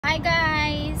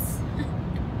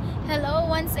Hello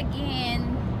once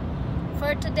again.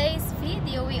 For today's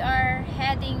video, we are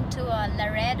heading to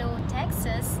Laredo,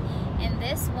 Texas, and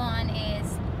this one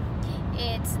is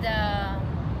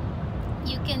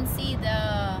you can see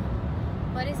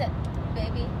what is it,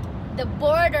 baby? The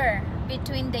border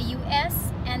between the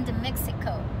US and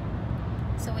Mexico.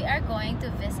 So we are going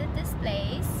to visit this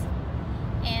place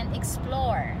and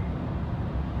explore.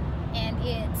 And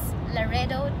it's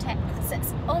Laredo,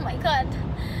 Texas. Oh my God!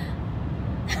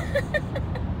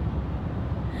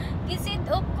 Gisid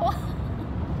ko.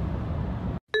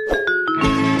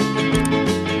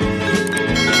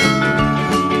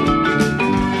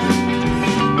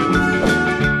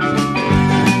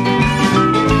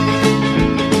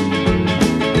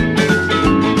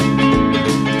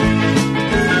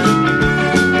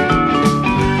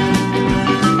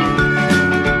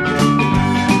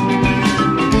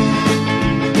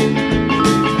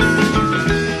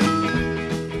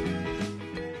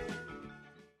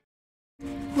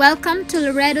 Welcome to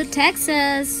Laredo,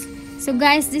 Texas. So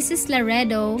guys, this is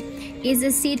Laredo. Is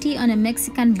a city on a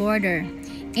Mexican border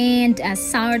and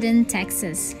southern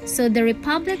Texas. So the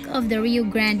Republic of the Rio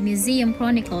Grande Museum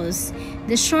chronicles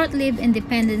the short-lived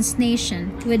independence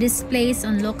nation with its place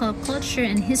on local culture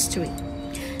and history.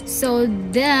 So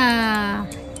the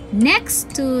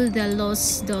next to the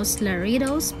Los Dos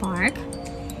Laredos Park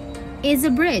is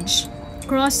a bridge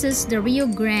crosses the Rio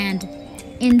Grande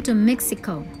into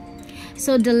Mexico.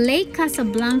 So the Lake Casa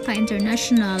Blanca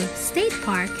International State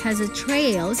Park has a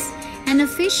trails and a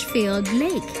fish-filled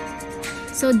lake.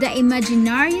 So the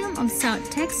Imaginarium of South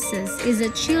Texas is a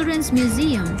children's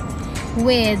museum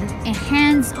with a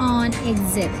hands-on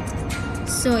exhibit.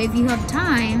 So if you have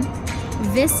time,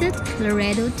 visit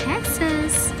Laredo,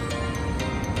 Texas.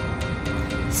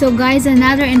 So guys,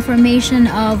 another information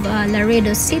of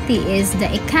Laredo City is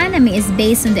the economy is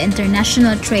based on the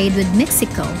international trade with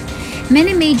Mexico.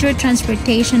 Many major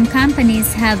transportation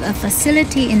companies have a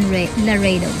facility in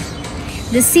Laredo.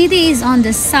 The city is on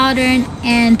the southern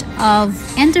end of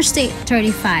Interstate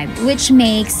 35, which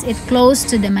makes it close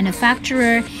to the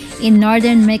manufacturer in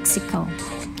northern Mexico.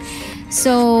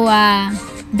 So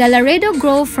the Laredo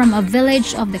grew from a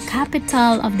village of the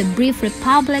capital of the brief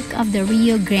Republic of the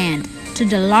Rio Grande to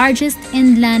the largest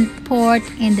inland port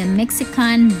in the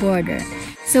Mexican border.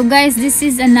 So guys, this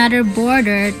is another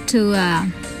border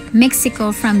to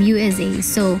Mexico from USA.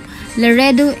 So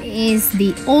Laredo is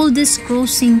the oldest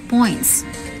crossing points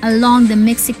along the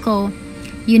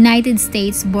Mexico-United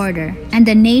States border and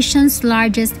the nation's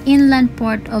largest inland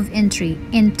port of entry.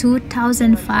 In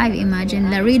 2005, imagine,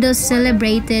 Laredo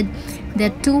celebrated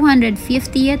the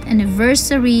 250th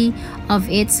anniversary of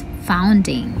its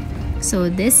founding. So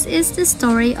this is the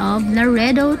story of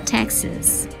Laredo,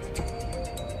 Texas.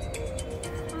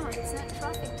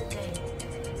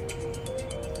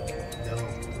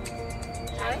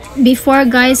 Before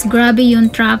guys, grabe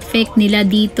yung traffic nila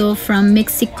dito from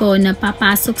Mexico na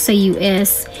papasok sa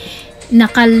US.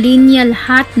 Nakalinya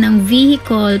lahat ng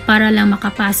vehicle para lang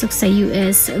makapasok sa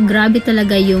US. Grabe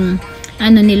talaga yung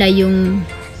nila yung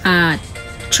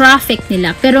traffic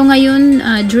nila. Pero ngayon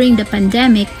during the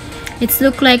pandemic, it's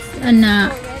look like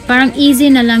parang easy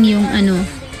na lang yung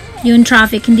yung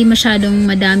traffic, hindi masyadong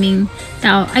madaming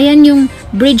tao. Ayan yung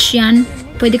bridge yan.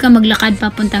 Pwede ka maglakad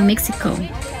papuntang Mexico.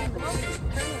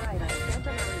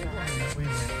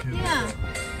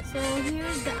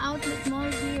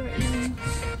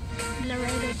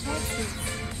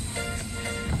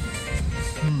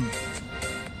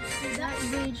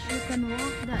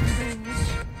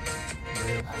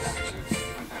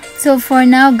 So for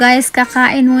now guys,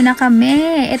 kakain muna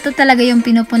kami. Ito talaga yung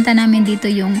pinupunta namin dito,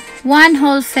 yung one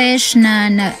whole fish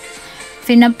na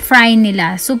fry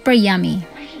nila. Super yummy.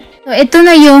 So ito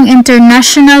na yung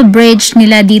international bridge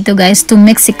nila dito guys to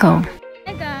Mexico.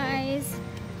 Hi guys.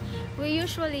 We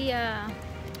usually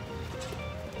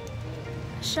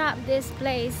shop this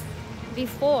place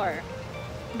before.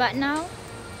 But now,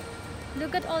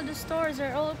 look at all the stores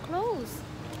are all closed.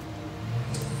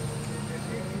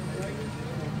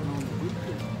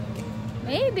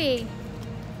 Maybe.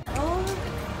 Oh,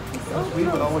 we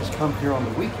would always come here on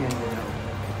the weekend, you know.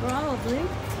 Probably.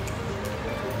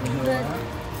 But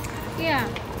yeah.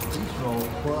 These are all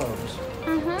clubs.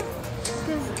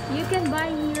 Because you can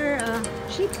buy here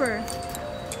cheaper.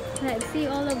 Let's see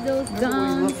all of those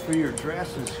guns. We look for your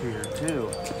dresses here too.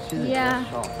 See the yeah.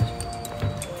 dress shops.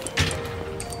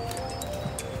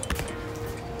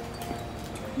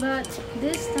 But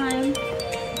this time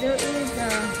there is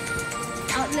a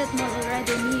outlet mall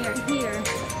already near here,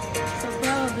 so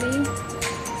probably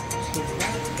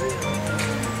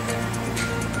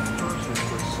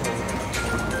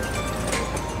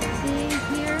see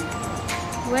here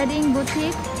wedding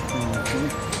boutique,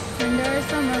 Mhm. and there are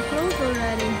some are closed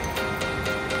already.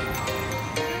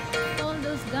 All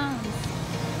those gowns,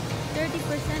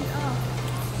 30% off.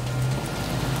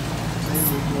 Maybe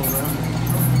we'll go around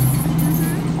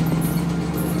and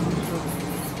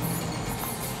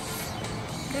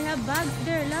They have bags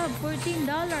there, love,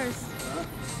 $14.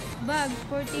 Bags,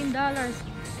 $14.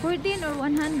 14 or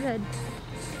 100.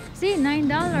 See,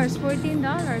 $9,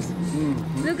 $14.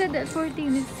 Mhm. Look at that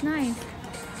 14, it's nice.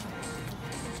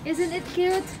 Isn't it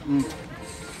cute?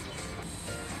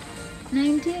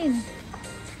 19.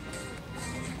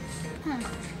 Huh.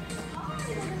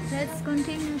 Let's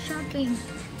continue shopping.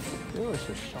 There was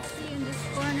a shop. See, in this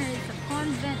corner is a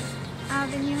Convent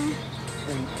Avenue.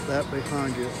 And that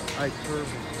behind you, I curve.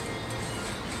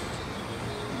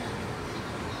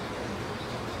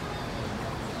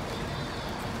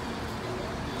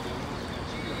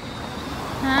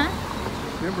 Huh?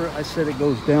 Remember I said it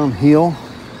goes downhill?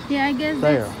 Yeah, I guess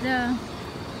There. that's the...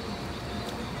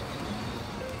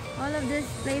 All of this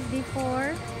place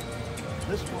before,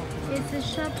 This one. it's a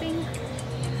shopping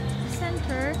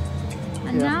center.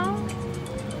 And Yeah. now,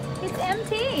 it's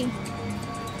empty.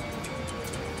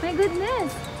 My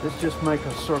goodness. Let's just make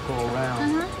a circle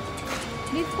around.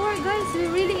 Before, guys, we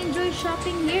really enjoy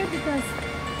shopping here because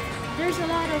there's a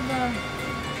lot of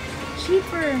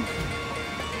cheaper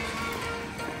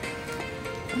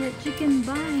that you can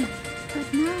buy. But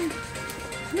now,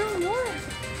 no more.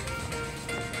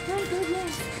 My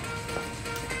goodness.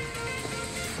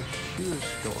 A shoe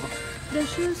store. The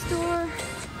shoe store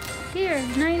here,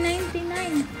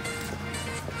 $9.99.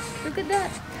 Look at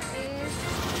that. It's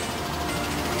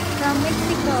from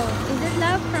Mexico. Is it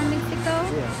love from Mexico?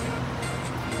 Yeah.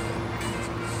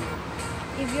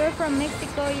 If you're from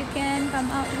Mexico, you can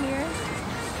come out here.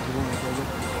 You want to go look?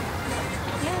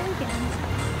 Yeah, we can.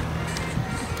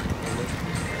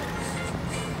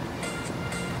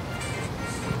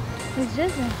 It's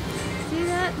just see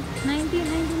that? $19.99,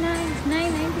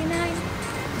 $9.99.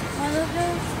 All of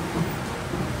those.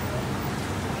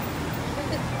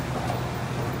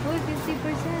 Oh,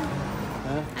 50%.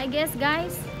 Huh? I guess,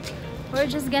 guys, we're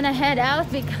just gonna head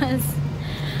out because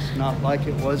It's not like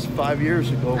it was 5 years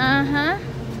ago.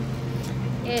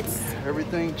 it's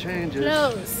Everything changes.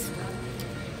 closed.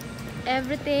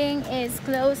 Everything is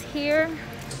closed here.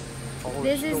 All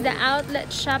This is the stores.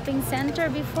 outlet shopping center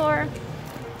before,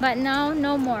 but now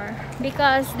no more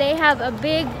because they have a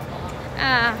big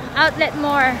outlet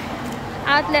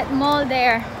mall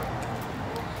there,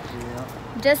 Yeah.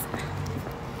 just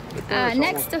But there's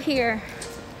next to here.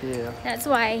 Yeah. That's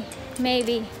why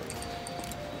maybe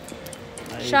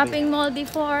Maybe. shopping mall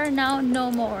before, now no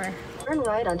more. Turn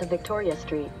right onto Victoria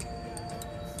Street.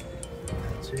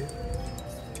 That's it.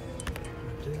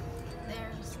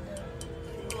 There's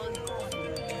the gold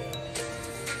coin.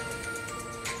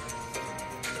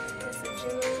 There's a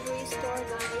jewelry store,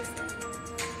 guys.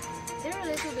 They're a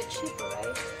little bit cheaper,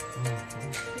 right? Here,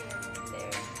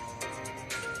 there.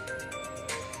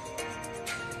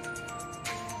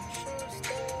 Shoe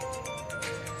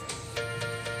store.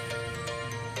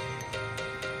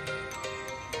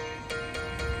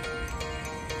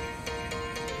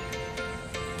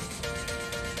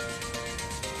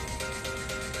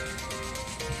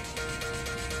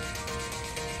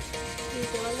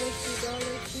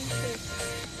 $2 t-shirt.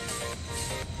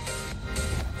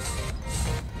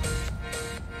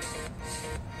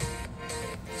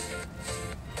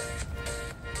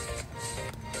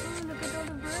 Oh, look at all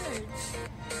the birds.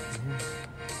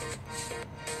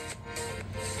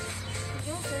 I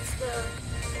guess it's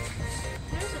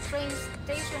there's a train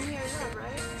station here, love,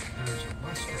 right? There's a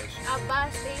bus station. A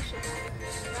bus station.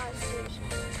 Bus station.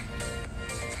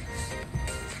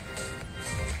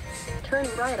 Turn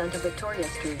right onto Victoria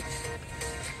Street.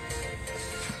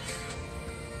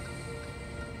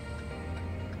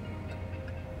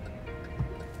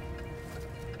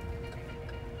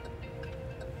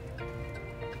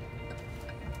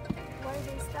 Why did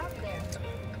they stop there?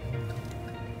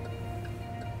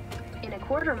 In a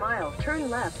quarter mile, turn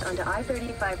left onto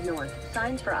I-35 North.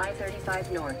 Signs for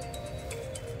I-35 North.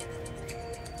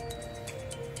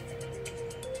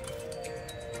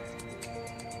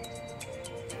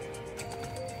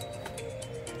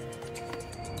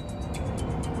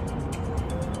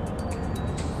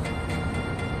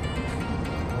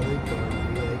 I think they're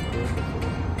really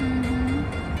good.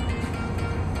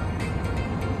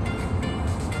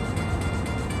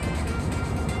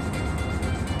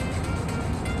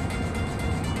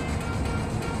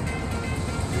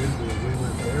 We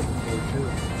went there before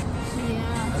too.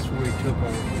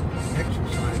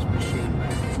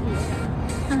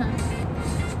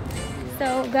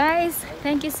 So guys,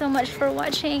 thank you so much for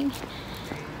watching.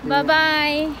 Bye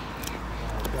bye.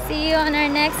 See you on our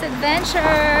next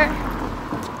adventure.